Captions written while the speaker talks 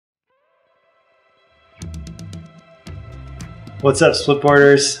What's up,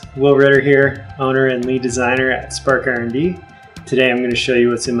 splitboarders? Will Ritter here, owner and lead designer at Spark R&D. Today I'm going to show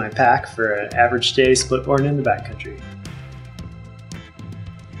you what's in my pack for an average day splitboarding in the backcountry.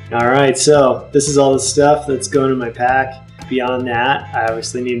 Alright, so this is all the stuff that's going in my pack. Beyond that, I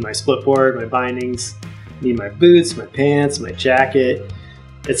obviously need my splitboard, my bindings, need my boots, my pants, my jacket,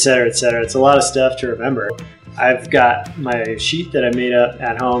 etc., etc. It's a lot of stuff to remember. I've got my sheet that I made up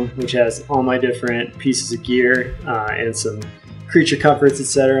at home, which has all my different pieces of gear and some creature comforts,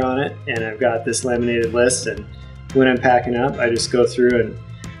 etc. on it. And I've got this laminated list, and when I'm packing up, I just go through and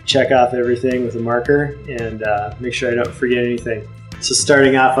check off everything with a marker and make sure I don't forget anything. So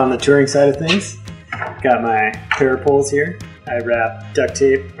starting off on the touring side of things, got my parapoles here. I wrap duct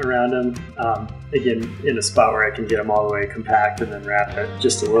tape around them, again, in a spot where I can get them all the way compact, and then wrap it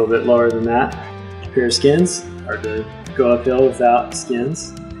just a little bit lower than that. A pair of skins, hard to go uphill without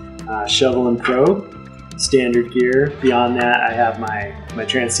skins. Shovel and probe, standard gear. Beyond that, I have my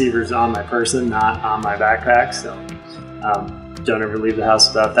transceivers on my person, not on my backpack, so don't ever leave the house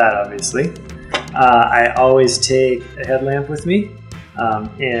without that, obviously. I always take a headlamp with me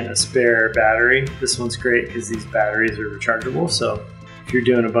and a spare battery. This one's great because these batteries are rechargeable, so if you're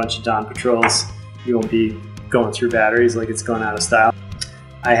doing a bunch of dawn patrols, you won't be going through batteries like it's going out of style.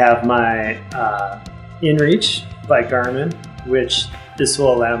 I have my InReach by Garmin, which this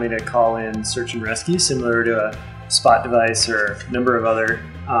will allow me to call in search and rescue, similar to a Spot device or a number of other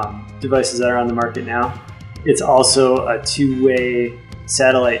devices that are on the market now. It's also a two-way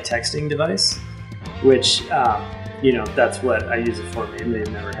satellite texting device, which you know, that's what I use it for. They've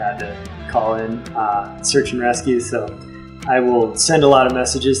never had to call in search and rescue, so I will send a lot of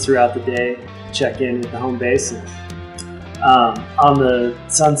messages throughout the day, check in at the home base. And, on the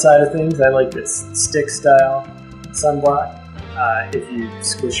sun side of things, I like this stick style sunblock. If you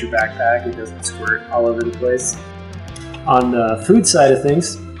squish your backpack, it doesn't squirt all over the place. On the food side of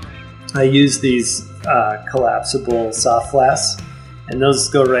things, I use these collapsible soft flasks, and those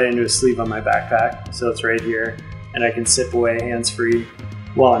go right into a sleeve on my backpack, so it's right here, and I can sip away hands-free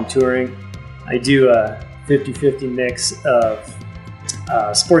while I'm touring. I do a 50-50 mix of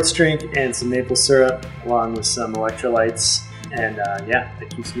sports drink and some maple syrup, along with some electrolytes, and yeah,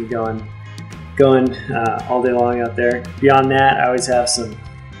 that keeps me going all day long out there. Beyond that, I always have some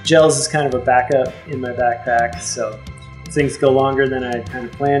gels as kind of a backup in my backpack, so if things go longer than I kind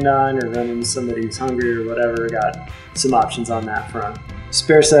of planned on, or run into somebody who's hungry or whatever, I got some options on that front.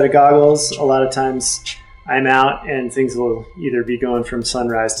 Spare set of goggles. A lot of times I'm out and things will either be going from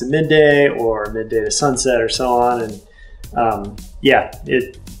sunrise to midday or midday to sunset or so on, and yeah,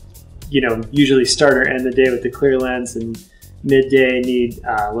 it, you know, usually start or end the day with the clear lens, and midday need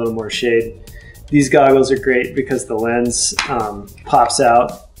a little more shade. These goggles are great because the lens pops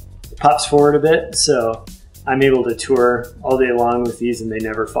forward a bit, so I'm able to tour all day long with these and they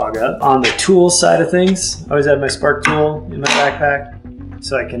never fog up. On the tool side of things, I always have my Spark tool in my backpack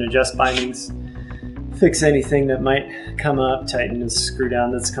so I can adjust bindings, fix anything that might come up, tighten a screw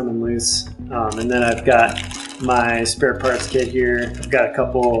down that's coming loose. And then I've got my spare parts kit here. I've got a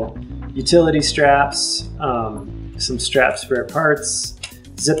couple utility straps, some strap spare parts,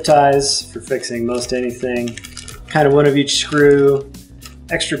 zip ties for fixing most anything, kind of one of each screw,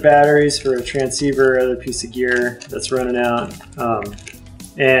 extra batteries for a transceiver or other piece of gear that's running out,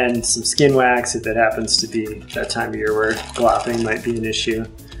 and some skin wax if it happens to be that time of year where glopping might be an issue.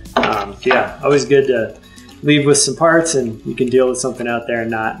 Yeah, always good to leave with some parts and you can deal with something out there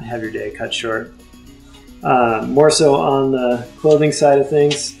and not have your day cut short. More so on the clothing side of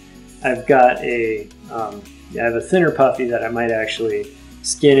things, I've got I have a thinner puffy that I might actually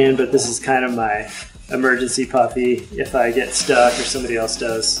skin in, but this is kind of my emergency puffy if I get stuck or somebody else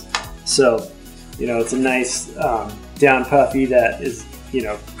does. So, you know, it's a nice down puffy that is, you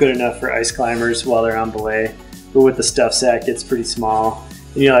know, good enough for ice climbers while they're on belay, but with the stuff sack it's pretty small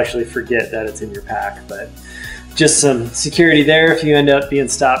and you'll actually forget that it's in your pack. But just some security there if you end up being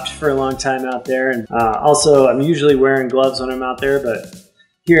stopped for a long time out there. And also, I'm usually wearing gloves when I'm out there, but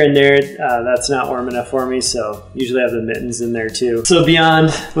here and there, that's not warm enough for me, so usually I have the mittens in there too. So beyond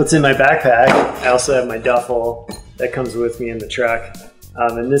what's in my backpack, I also have my duffel that comes with me in the truck.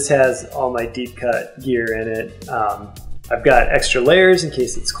 And this has all my deep cut gear in it. I've got extra layers in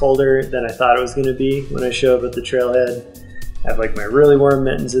case it's colder than I thought it was gonna be when I show up at the trailhead. I have like my really warm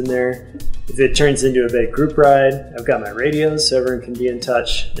mittens in there. If it turns into a big group ride, I've got my radios so everyone can be in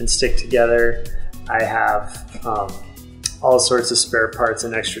touch and stick together. I have all sorts of spare parts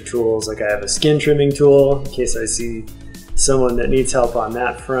and extra tools. Like I have a skin trimming tool in case I see someone that needs help on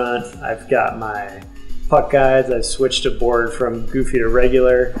that front. I've got my puck guides. I've switched a board from goofy to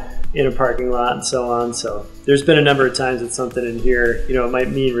regular in a parking lot and so on. So there's been a number of times that something in here, you know, it might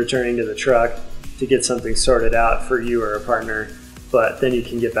mean returning to the truck to get something sorted out for you or a partner, but then you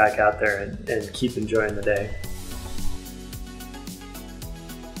can get back out there and keep enjoying the day.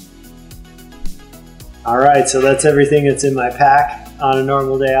 All right, so that's everything that's in my pack on a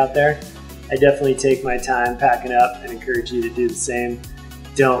normal day out there. I definitely take my time packing up and encourage you to do the same.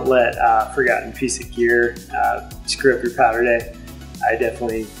 Don't let a forgotten piece of gear screw up your powder day. I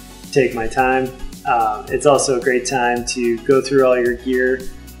definitely take my time. It's also a great time to go through all your gear,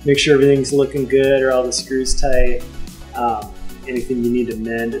 make sure everything's looking good, or all the screws tight, anything you need to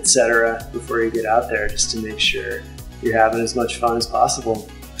mend, etc. before you get out there, just to make sure you're having as much fun as possible.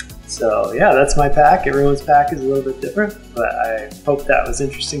 So yeah, that's my pack. Everyone's pack is a little bit different, but I hope that was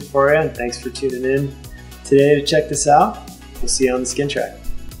interesting for you, and thanks for tuning in today to check this out. We'll see you on the skin track.